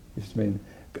do? You know what I mean?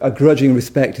 A grudging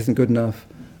respect isn't good enough.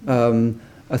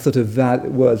 A sort of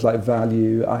words like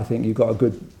value, I think you've got a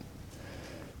good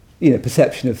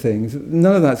perception of things.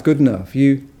 None of that's good enough.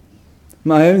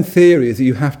 My own theory is that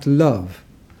you have to love.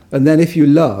 And then if you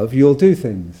love, you'll do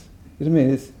things. You know what I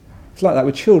mean? It's like that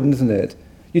with children, isn't it?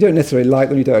 You don't necessarily like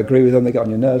them, you don't agree with them, they get on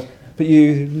your nerves, but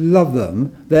you love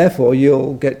them, therefore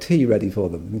you'll get tea ready for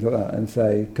them, things like that, and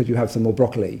say, could you have some more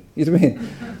broccoli? You know what I mean?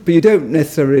 But you don't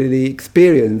necessarily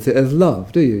experience it as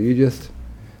love, do you? You just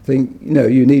think,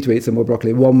 you need to eat some more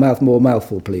broccoli. More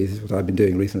mouthful, please, is what I've been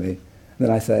doing recently. And then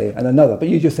I say, and another, but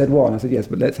you just said one. I said, yes,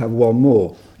 but let's have one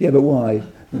more. Yeah, but why?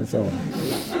 And so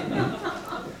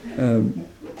on.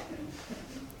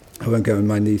 I won't go on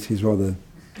my niece, she's rather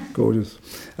gorgeous.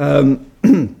 Where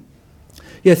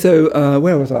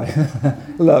was I?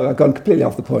 Look, I've gone completely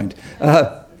off the point.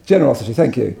 Generosity,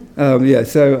 thank you. I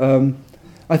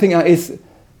think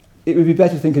it would be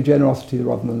better to think of generosity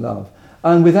rather than love.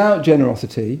 And without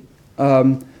generosity,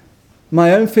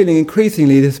 my own feeling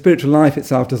increasingly the spiritual life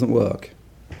itself doesn't work.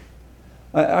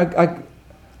 I've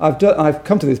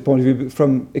come to this point of view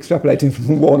from extrapolating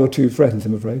from one or two friends,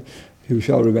 I'm afraid, who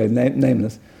shall remain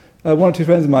nameless. One or two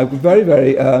friends of mine with very,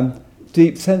 very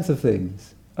deep sense of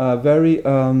things, a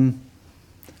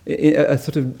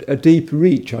sort of a deep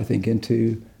reach, I think,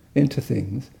 into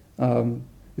things.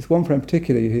 This one friend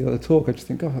particularly, he had a talk, I just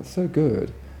think, God, that's so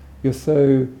good. You're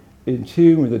so in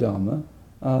tune with the Dharma,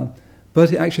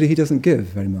 but actually he doesn't give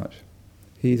very much.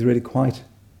 He's really quite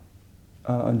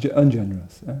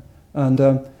ungenerous.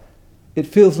 And it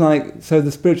feels like, so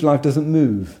the spiritual life doesn't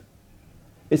move.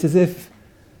 It's as if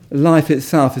life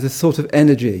itself is a sort of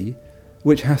energy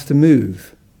which has to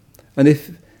move. And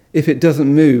if it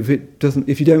doesn't move,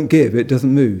 if you don't give, it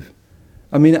doesn't move.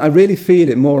 I mean, I really feel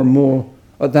it more and more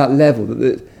at that level,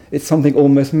 that it's something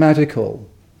almost magical,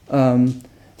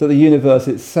 that the universe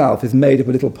itself is made up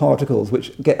of little particles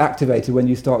which get activated when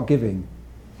you start giving.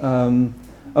 And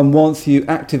once you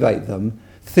activate them,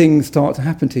 things start to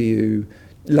happen to you,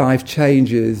 life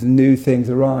changes, new things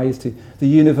arise, the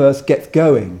universe gets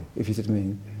going, if you see what I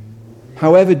mean.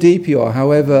 However deep you are,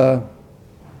 however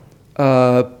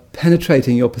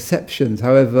penetrating your perceptions,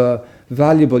 however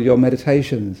valuable your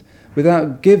meditations,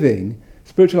 without giving,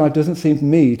 spiritual life doesn't seem to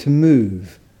me to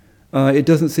move. It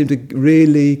doesn't seem to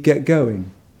really get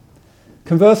going.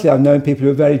 Conversely, I've known people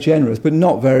who are very generous, but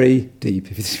not very deep,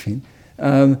 if you see what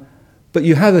I mean. But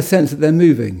you have a sense that they're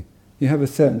moving. You have a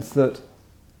sense that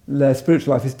their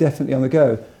spiritual life is definitely on the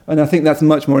go. And I think that's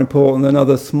much more important than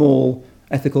other small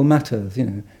ethical matters,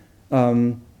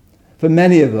 For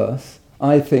many of us,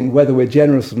 I think whether we're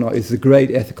generous or not is a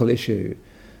great ethical issue,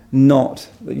 not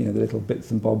the little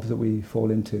bits and bobs that we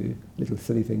fall into, little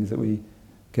silly things that we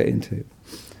get into.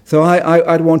 So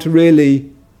I'd want to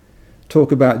really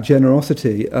talk about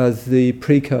generosity as the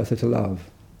precursor to love.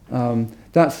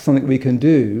 That's something we can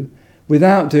do.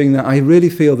 Without doing that, I really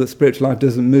feel that spiritual life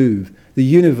doesn't move. The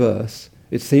universe,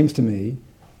 it seems to me,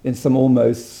 in some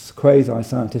almost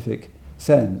quasi-scientific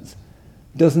sense,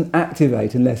 doesn't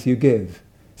activate unless you give.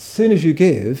 As soon as you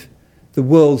give, the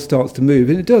world starts to move.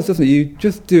 And it does, doesn't it? You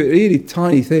just do a really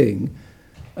tiny thing,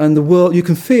 and the world, you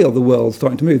can feel the world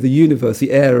starting to move, the universe,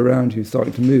 the air around you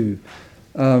starting to move,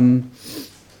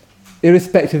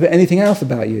 irrespective of anything else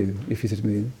about you, if you see what I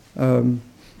mean.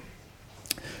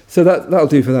 So that'll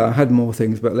do for that. I had more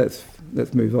things, but let's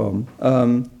move on.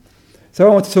 So I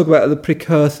want to talk about the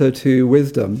precursor to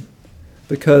wisdom,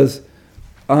 because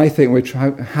I think we're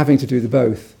having to do the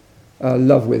both.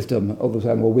 Love wisdom all the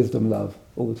time, or wisdom love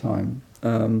all the time.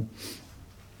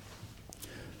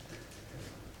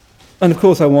 And of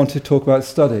course I want to talk about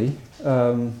study.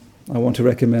 I want to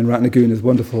recommend Ratnaguna's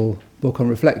wonderful book on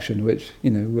reflection, which,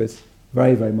 was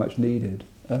very, very much needed.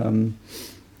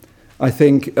 I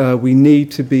think we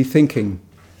need to be thinking.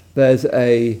 There's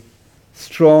a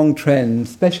strong trend,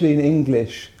 especially in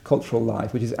English cultural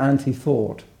life, which is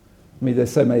anti-thought. I mean,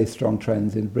 there's so many strong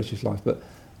trends in British life, but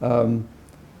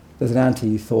there's an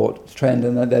anti-thought trend,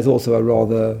 and then there's also a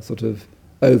rather sort of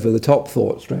over-the-top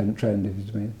thought trend, if you know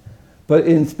what I mean. But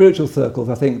in spiritual circles,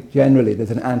 I think generally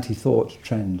there's an anti-thought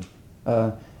trend,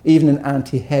 even an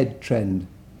anti-head trend.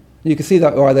 And you can see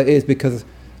that why that is, because,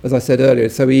 as I said earlier,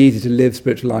 it's so easy to live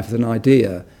spiritual life as an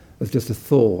idea, as just a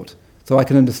thought. So I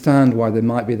can understand why there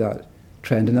might be that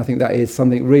trend, and I think that is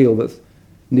something real that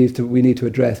we need to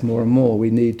address more and more. We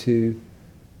need to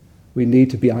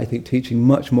be, I think, teaching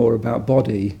much more about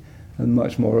body and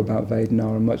much more about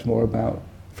Vedana and much more about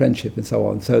friendship and so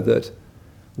on, so that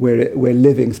we're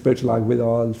living spiritual life with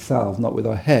ourselves, not with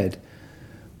our head.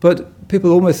 But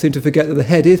people almost seem to forget that the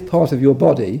head is part of your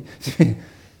body.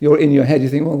 You're in your head, you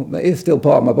think, well, that is still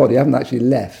part of my body, I haven't actually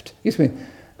left. You see what I mean?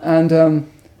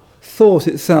 And thought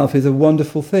itself is a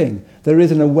wonderful thing. There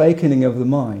is an awakening of the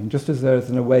mind, just as there is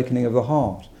an awakening of the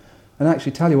heart. And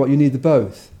actually, tell you what, you need the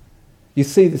both. You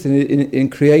see this in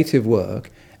creative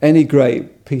work. Any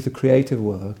great piece of creative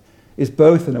work is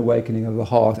both an awakening of the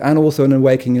heart and also an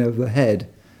awakening of the head.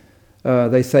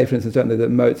 They say, for instance, don't they, that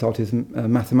Mozart is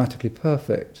mathematically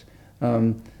perfect.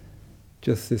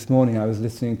 Just this morning I was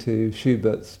listening to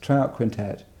Schubert's Trout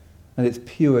Quintet, and it's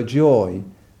pure joy,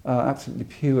 absolutely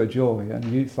pure joy,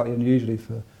 and slightly unusually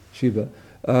for Schubert.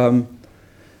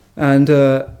 And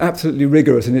absolutely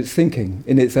rigorous in its thinking,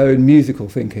 in its own musical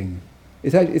thinking.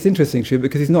 It's interesting, Schubert,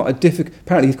 because he's not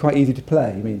apparently he's quite easy to play,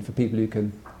 I mean, for people who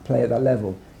can play at that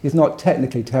level. He's not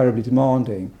technically terribly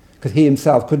demanding, because he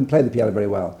himself couldn't play the piano very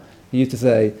well. He used to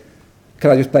say,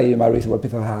 can I just play you my recent one,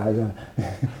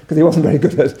 because he wasn't very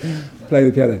good at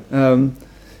playing the piano.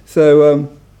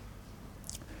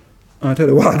 I don't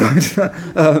know why I'm going to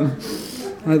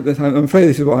that. I'm afraid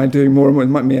this is what I'm doing more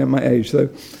and more at my age. So,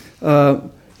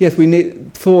 yes,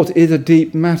 thought is a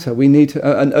deep matter. We need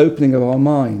an opening of our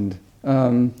mind.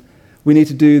 We need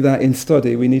to do that in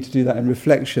study. We need to do that in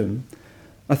reflection.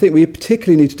 I think we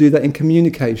particularly need to do that in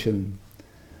communication.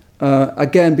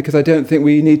 Again, because I don't think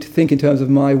we need to think in terms of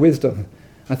my wisdom.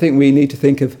 I think we need to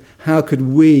think of how could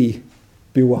we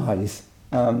be wise?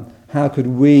 How could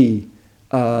we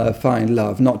find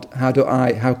love? Not how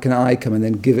can I come and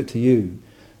then give it to you?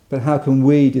 But how can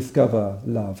we discover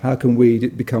love? How can we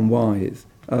become wise?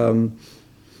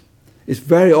 It's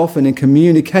very often in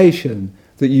communication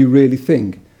that you really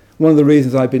think. One of the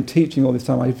reasons I've been teaching all this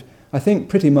time, I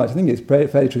think it's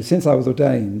fairly true, since I was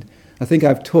ordained, I think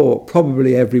I've taught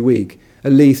probably every week.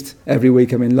 At least every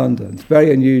week I'm in London. It's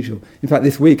very unusual. In fact,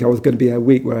 this week I was going to be a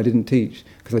week where I didn't teach,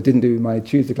 because I didn't do my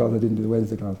Tuesday class, I didn't do the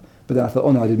Wednesday class. But then I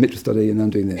thought, I did Mitra study and I'm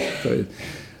doing this. So,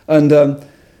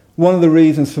 one of the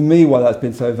reasons for me why that's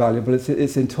been so valuable, it's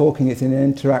in talking, it's in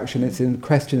interaction, it's in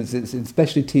questions, it's in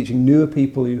especially teaching newer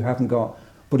people who haven't got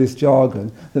Buddhist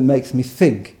jargon, that makes me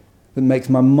think, that makes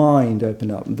my mind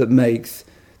open up, that makes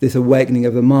this awakening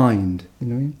of the mind. You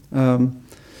know what I mean?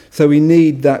 So we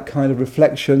need that kind of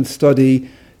reflection, study,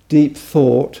 deep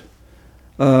thought,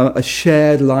 a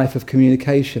shared life of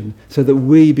communication, so that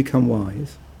we become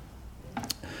wise.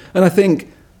 And I think,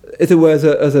 as it were, as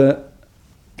a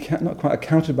not quite a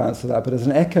counterbalance to that, but as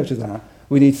an echo to that,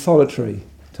 we need solitary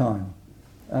time,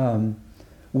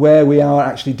 where we are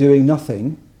actually doing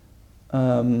nothing,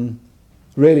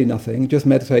 really nothing, just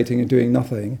meditating and doing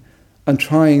nothing, and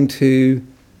trying to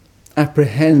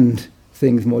apprehend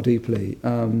things more deeply.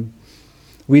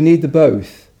 We need the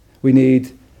both. We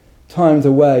need times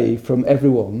away from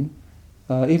everyone,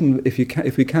 even if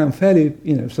we can, fairly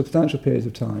substantial periods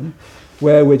of time,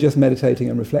 where we're just meditating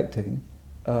and reflecting,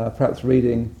 perhaps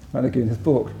reading Ratnaguna's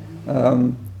book.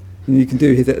 And you can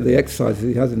do the exercises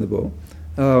he has in the book.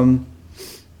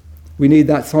 We need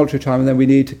that solitary time, and then we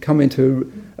need to come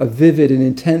into a vivid and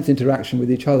intense interaction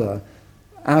with each other,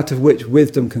 out of which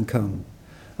wisdom can come.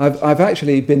 I've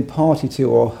actually been party to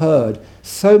or heard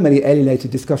so many alienated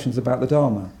discussions about the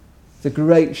Dharma. It's a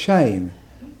great shame.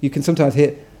 You can sometimes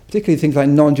hear, particularly things like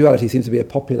non-duality seems to be a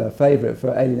popular favourite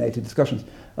for alienated discussions.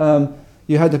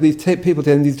 You had these people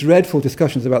having these dreadful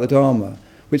discussions about the Dharma,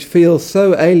 which feel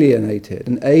so alienated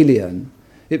and alien.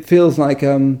 It feels like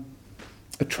a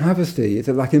travesty. It's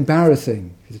like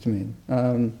embarrassing, you know what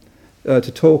I mean?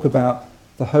 To talk about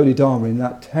the Holy Dharma in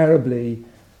that terribly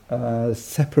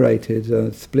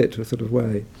separated, split sort of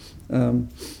way.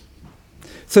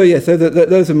 So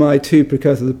those are my two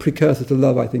precursors. The precursor to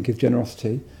love, I think, is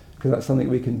generosity, because that's something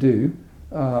we can do.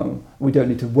 We don't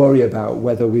need to worry about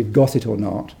whether we've got it or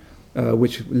not,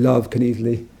 which love can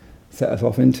easily set us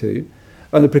off into.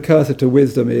 And the precursor to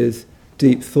wisdom is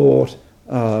deep thought,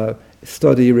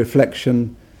 study,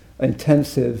 reflection,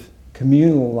 intensive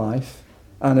communal life,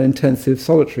 and an intensive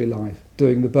solitary life,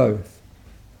 doing the both.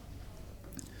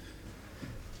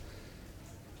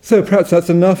 So perhaps that's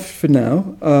enough for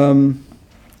now.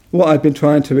 What I've been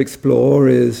trying to explore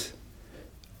is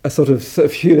a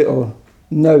few little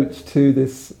notes to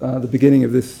this, the beginning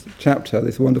of this chapter,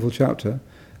 this wonderful chapter,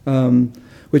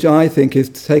 which I think is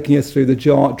taking us through the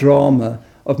drama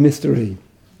of mystery,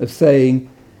 of saying,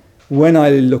 when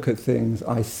I look at things,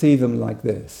 I see them like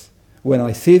this. When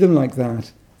I see them like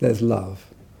that, there's love.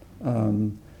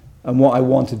 And what I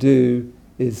want to do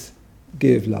is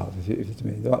give love, if it's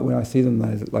me. When I see them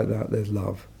like that, there's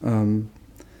love. And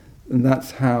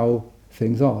that's how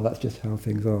things are. That's just how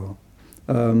things are.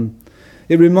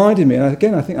 It reminded me, and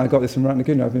again, I think I got this from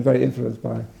Ratnaguna. I've been very influenced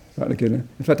by Ratnaguna.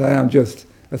 In fact, I am just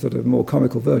a sort of more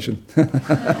comical version.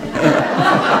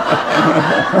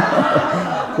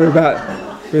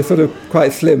 We're sort of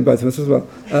quite slim, both of us as well.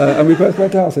 And we both wear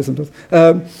glasses sometimes.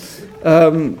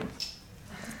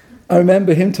 I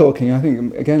remember him talking, I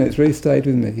think, again, it's really stayed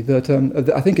with me, that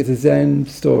I think it's a Zen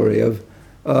story of,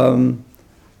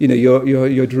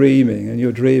 you're dreaming, and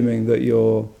you're dreaming that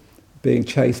you're being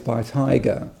chased by a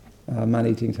tiger, a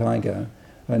man-eating tiger,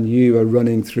 and you are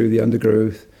running through the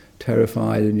undergrowth,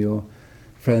 terrified, and your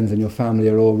friends and your family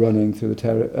are all running through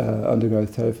the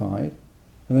undergrowth, terrified,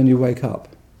 and then you wake up,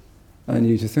 and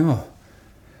you just think, oh,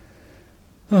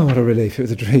 what a relief, it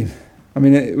was a dream. I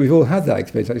mean, we've all had that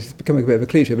experience. It's becoming a bit of a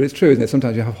cliche, but it's true, isn't it?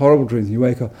 Sometimes you have horrible dreams and you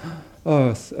wake up, I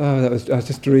was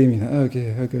just dreaming. Oh,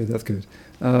 good, that's good.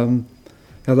 Have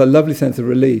that lovely sense of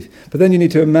relief. But then you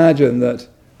need to imagine that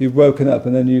you've woken up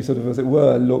and then you sort of, as it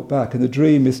were, look back and the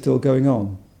dream is still going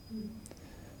on.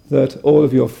 That all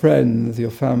of your friends,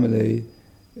 your family,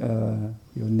 your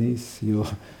niece, your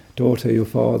daughter, your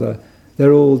father,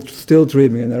 they're all still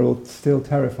dreaming and they're all still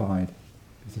terrified.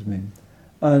 You see what I mean?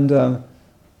 And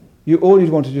all you'd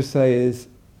want to just say is,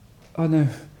 oh no,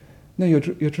 you're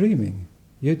dreaming.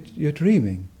 You're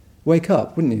dreaming. Wake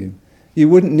up, wouldn't you? You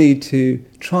wouldn't need to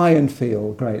try and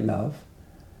feel great love.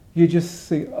 You just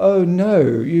think, oh no,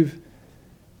 you've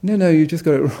just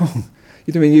got it wrong.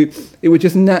 You know what I mean? It would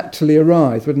just naturally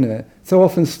arise, wouldn't it? So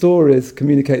often stories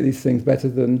communicate these things better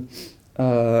than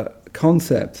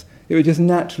concepts. It would just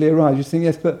naturally arise. You think,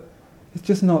 yes, but it's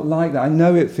just not like that. I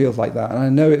know it feels like that, and I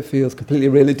know it feels completely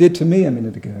real. It did to me a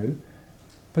minute ago,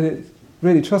 but it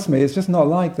really, trust me, it's just not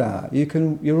like that.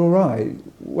 You're all right.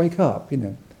 Wake up,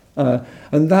 and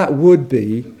that would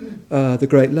be the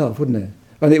great love, wouldn't it?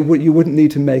 And you wouldn't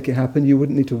need to make it happen. You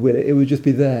wouldn't need to will it. It would just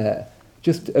be there,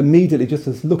 just immediately, just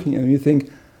as looking at them, you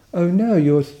think, oh no,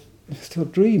 you're still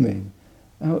dreaming.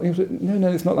 Oh,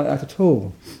 no, it's not like that at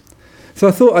all. So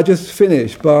I thought I'd just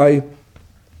finish by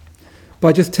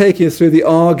just taking us through the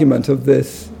argument of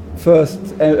this first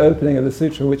opening of the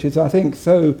sutra, which is, I think,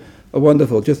 so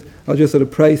wonderful. I'll just sort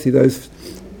of praise you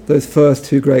those first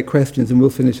two great questions, and we'll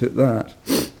finish at that.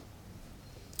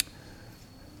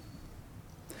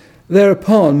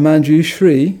 Thereupon,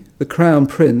 Manjushri, the crown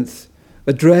prince,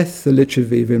 addressed the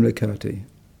Lichavi Vimlakirti.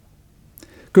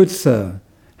 Good sir,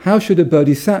 how should a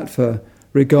bodhisattva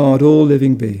regard all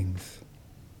living beings?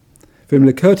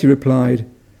 Vimlakirti replied,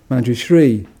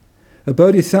 Manjushri, a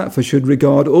bodhisattva should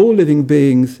regard all living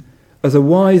beings as a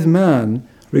wise man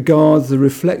regards the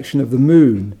reflection of the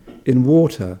moon in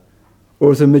water,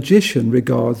 or as a magician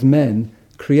regards men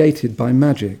created by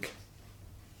magic.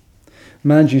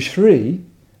 Manjushri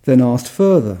then asked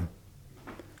further,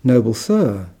 Noble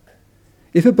sir,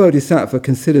 if a bodhisattva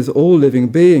considers all living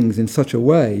beings in such a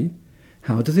way,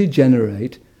 how does he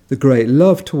generate the great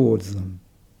love towards them?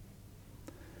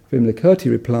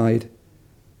 Vimlakirti replied,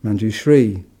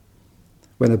 Manjushri,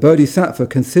 when a bodhisattva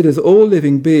considers all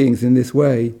living beings in this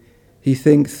way, he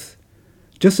thinks,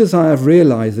 just as I have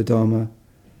realized the Dharma,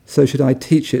 so should I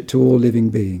teach it to all living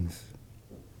beings.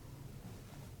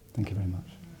 Thank you very much.